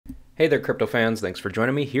Hey there, crypto fans. Thanks for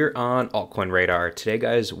joining me here on Altcoin Radar. Today,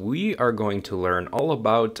 guys, we are going to learn all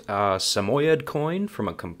about Samoyedcoin from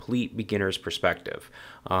a complete beginner's perspective.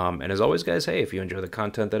 And as always, guys, hey, if you enjoy the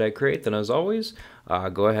content that I create, then as always,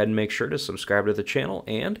 go ahead and make sure to subscribe to the channel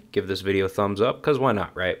and give this video a thumbs up, because why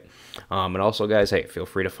not, right? And also, guys, hey, feel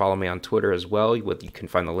free to follow me on Twitter as well. You can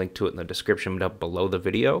find the link to it in the description up below the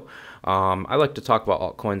video. I like to talk about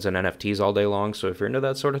altcoins and NFTs all day long, so if you're into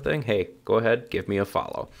that sort of thing, hey, go ahead, give me a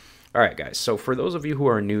follow. All right, guys, so for those of you who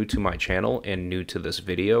are new to my channel and new to this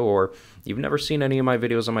video, or you've never seen any of my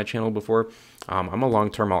videos on my channel before, I'm a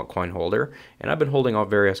long-term altcoin holder, and I've been holding all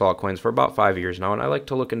various altcoins for about 5 years now, and I like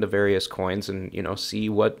to look into various coins and, see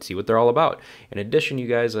what they're all about. In addition, you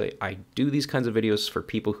guys, I do these kinds of videos for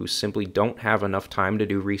people who simply don't have enough time to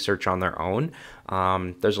do research on their own.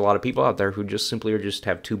 There's a lot of people out there who just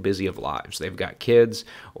have too busy of lives. They've got kids,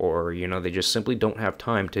 or, they just simply don't have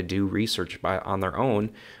time to do research on their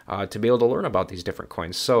own to be able to learn about these different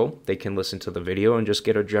coins. So they can listen to the video and just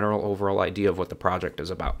get a general overall idea of what the project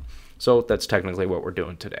is about. So that's technically what we're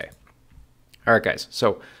doing today. All right, guys.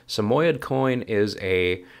 So Samoyedcoin is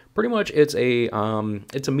it's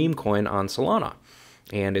a meme coin on Solana.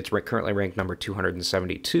 And it's currently ranked number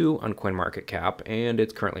 272 on CoinMarketCap, and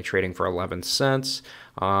it's currently trading for 11 cents.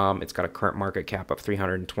 It's got a current market cap of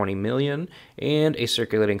 320 million and a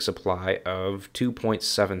circulating supply of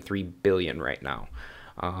 2.73 billion right now.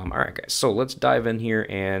 All right, guys. So let's dive in here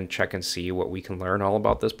and check and see what we can learn all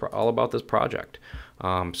about this project.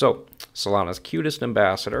 So Solana's cutest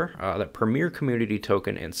ambassador, the premier community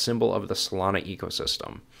token and symbol of the Solana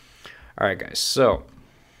ecosystem. All right, guys. So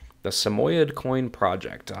the Samoyedcoin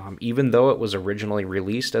project, even though it was originally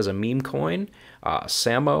released as a meme coin,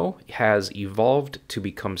 Samo has evolved to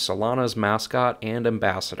become Solana's mascot and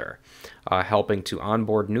ambassador, helping to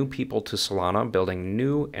onboard new people to Solana, building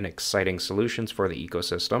new and exciting solutions for the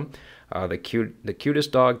ecosystem. The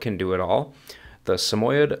cutest dog can do it all. The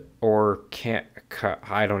Samoyed, or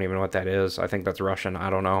I don't even know what that is. I think that's Russian. I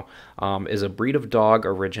don't know. Is a breed of dog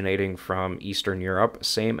originating from Eastern Europe,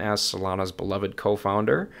 same as Solana's beloved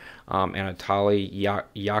co-founder, Anatoly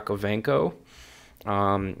Yakovenko.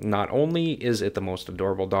 Not only is it the most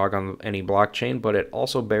adorable dog on any blockchain, but it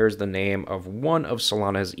also bears the name of one of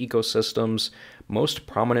Solana's ecosystem's most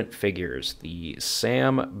prominent figures, the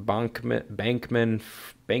Sam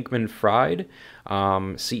Bankman-Fried,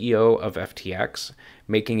 CEO of FTX,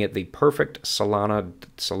 making it the perfect Solana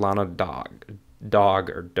dog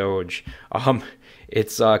or doge.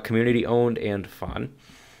 It's community owned and fun.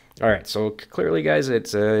 All right, so clearly, guys, it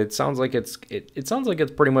sounds like it's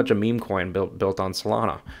pretty much a meme coin built on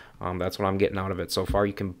Solana. That's what I'm getting out of it so far.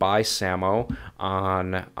 You can buy Samo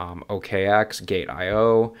on OKX,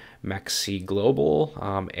 Gate.io, MEXC Global,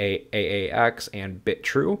 AAX, and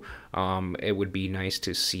BitTrue. It would be nice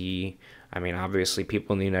to see. I mean, obviously,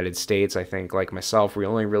 people in the United States, I think, like myself, we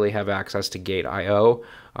only really have access to Gate.io.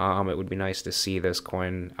 It would be nice to see this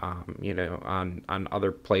coin, on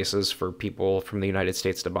other places for people from the United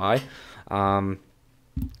States to buy.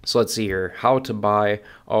 So let's see here. How to buy?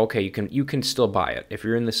 Oh, okay, you can still buy it. If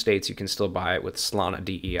you're in the States, you can still buy it with Solana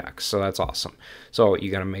DEX. So that's awesome. So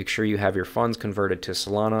you got to make sure you have your funds converted to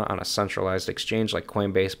Solana on a centralized exchange like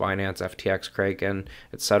Coinbase, Binance, FTX, Kraken,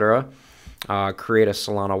 etc. Create a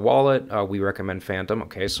Solana wallet. We recommend Phantom.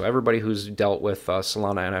 Okay, so everybody who's dealt with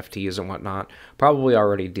Solana NFTs and whatnot probably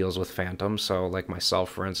already deals with Phantom, so like myself,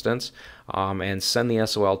 for instance. And send the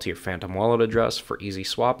SOL to your Phantom wallet address. For easy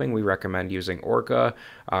swapping, we recommend using Orca,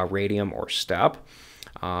 Radium, or Step.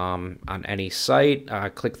 On any site,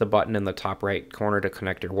 click the button in the top right corner to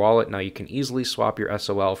connect your wallet. Now you can easily swap your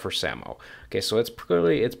SOL for Samo. Okay, so this is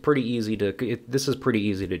pretty easy to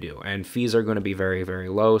do, and fees are going to be very, very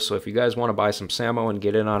low. So if you guys want to buy some Samo and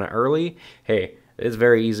get in on it early, hey, it's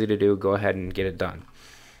very easy to do. Go ahead and get it done.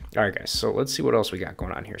 All right, guys, so let's see what else we got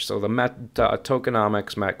going on here. So the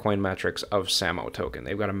tokenomics, coin metrics of Samo token.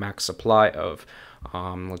 They've got a max supply of,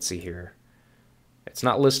 let's see here. It's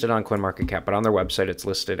not listed on CoinMarketCap, but on their website it's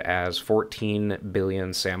listed as 14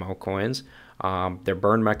 billion Samo coins. Their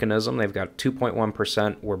burn mechanism, they've got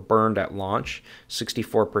 2.1% were burned at launch,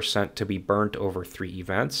 64% to be burnt over 3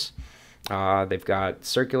 events. They've got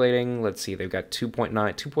circulating, let's see, they've got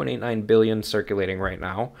 2.89 billion circulating right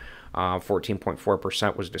now.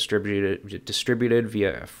 14.4% was distributed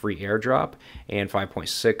via a free airdrop, and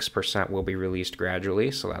 5.6% will be released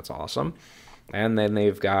gradually, so that's awesome. And then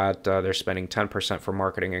they've got, they're spending 10% for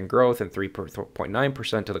marketing and growth and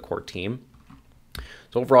 3.9% to the core team.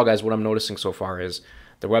 So overall, guys, what I'm noticing so far is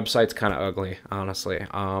their website's kind of ugly, honestly.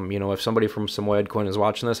 If somebody from Samoyedcoin is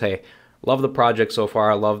watching this, hey, love the project so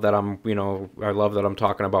far. I love that I love that I'm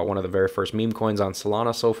talking about one of the very first meme coins on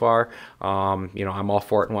Solana so far. I'm all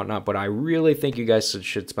for it and whatnot, but I really think you guys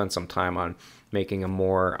should spend some time on making a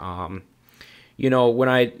more, when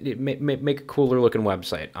I make a cooler looking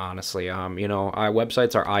website, honestly.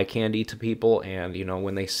 Websites are eye candy to people, and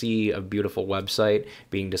when they see a beautiful website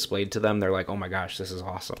being displayed to them, they're like, oh my gosh, this is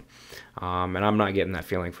awesome. And I'm not getting that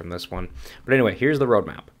feeling from this one. But anyway, here's the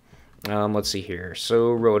roadmap. Let's see here.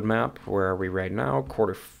 So roadmap, where are we right now?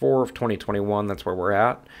 Q4 of 2021, that's where we're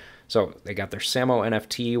at. So they got their Samo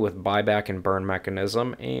NFT with buyback and burn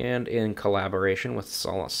mechanism, and in collaboration with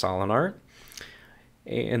Solanart.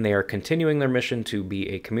 And they are continuing their mission to be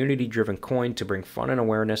a community-driven coin to bring fun and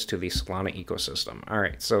awareness to the Solana ecosystem. All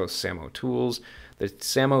right, so Samo tools. The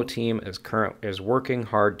Samo team is working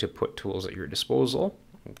hard to put tools at your disposal.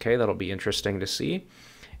 Okay, that'll be interesting to see.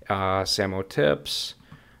 Samo tips,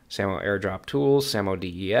 Samo airdrop tools, Samo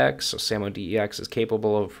DEX. So Samo DEX is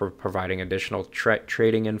capable of providing additional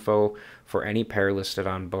trading info for any pair listed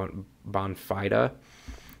on Bonfida.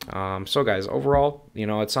 So guys, overall,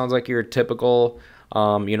 it sounds like your typical,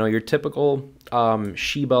 Shiba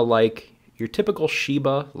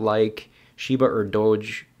or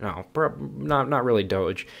Doge. No, not really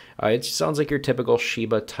Doge. It sounds like your typical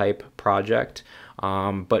Shiba type project,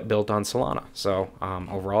 but built on Solana. So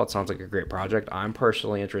overall, it sounds like a great project. I'm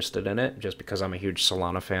personally interested in it just because I'm a huge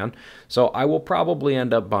Solana fan. So I will probably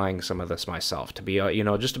end up buying some of this myself to be,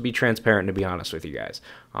 just to be transparent and to be honest with you guys.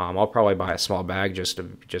 I'll probably buy a small bag just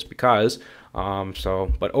because.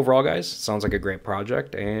 But overall, guys, it sounds like a great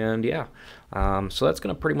project, and yeah. So that's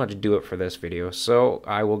going to pretty much do it for this video. So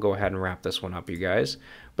I will go ahead and wrap this one up, you guys.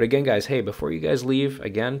 But again, guys, hey, before you guys leave,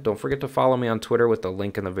 again, don't forget to follow me on Twitter with the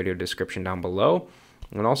link in the video description down below.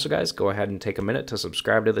 And also, guys, go ahead and take a minute to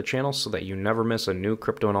subscribe to the channel so that you never miss a new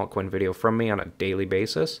crypto and altcoin video from me on a daily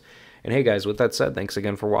basis. And hey, guys, with that said, thanks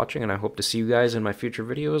again for watching, and I hope to see you guys in my future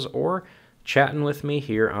videos or chatting with me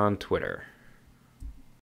here on Twitter.